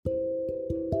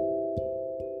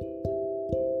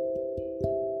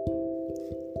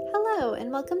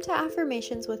and welcome to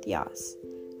Affirmations with Yas.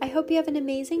 I hope you have an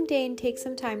amazing day and take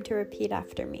some time to repeat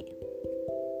after me.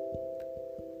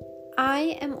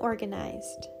 I am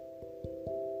organized.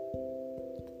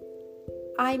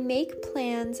 I make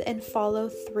plans and follow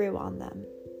through on them.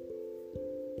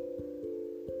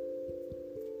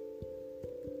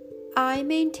 I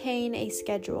maintain a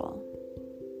schedule.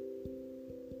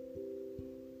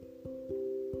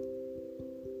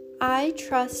 I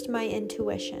trust my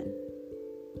intuition.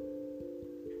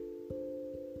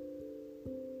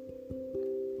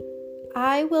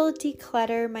 I will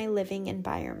declutter my living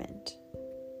environment.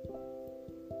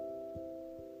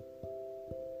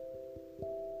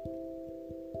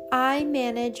 I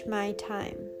manage my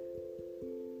time.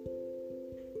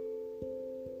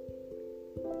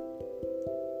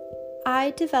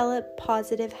 I develop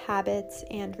positive habits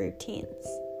and routines.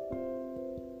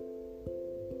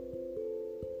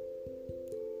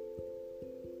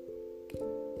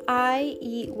 I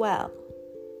eat well.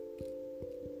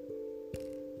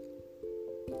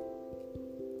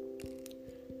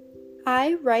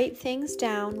 I write things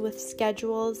down with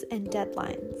schedules and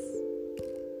deadlines.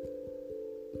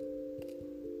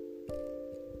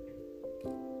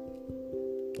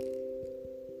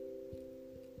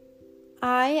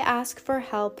 I ask for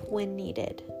help when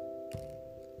needed.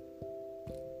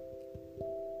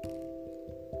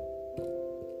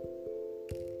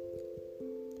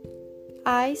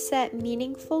 I set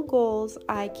meaningful goals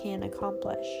I can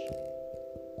accomplish.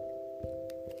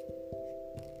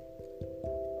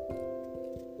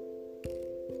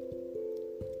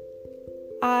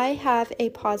 I have a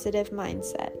positive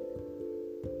mindset.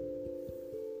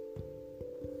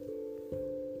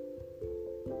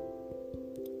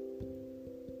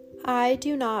 I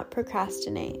do not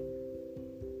procrastinate.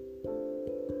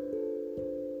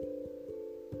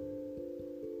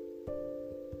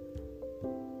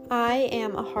 I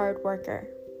am a hard worker.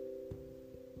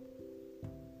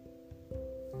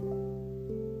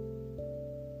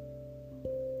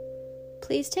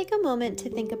 Please take a moment to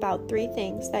think about 3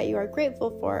 things that you are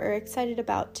grateful for or excited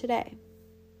about today.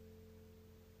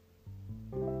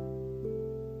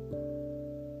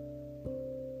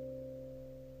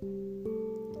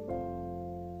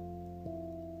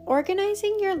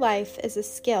 Organizing your life is a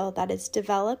skill that is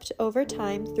developed over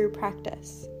time through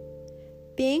practice.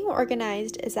 Being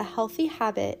organized is a healthy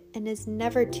habit and is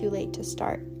never too late to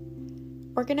start.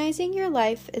 Organizing your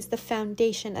life is the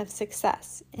foundation of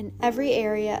success in every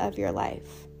area of your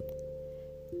life.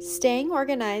 Staying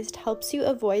organized helps you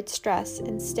avoid stress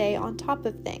and stay on top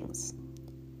of things.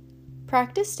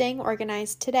 Practice staying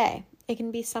organized today. It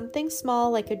can be something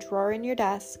small like a drawer in your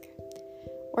desk,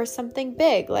 or something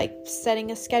big like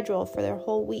setting a schedule for their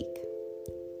whole week.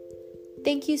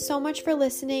 Thank you so much for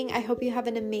listening. I hope you have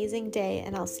an amazing day,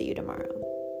 and I'll see you tomorrow.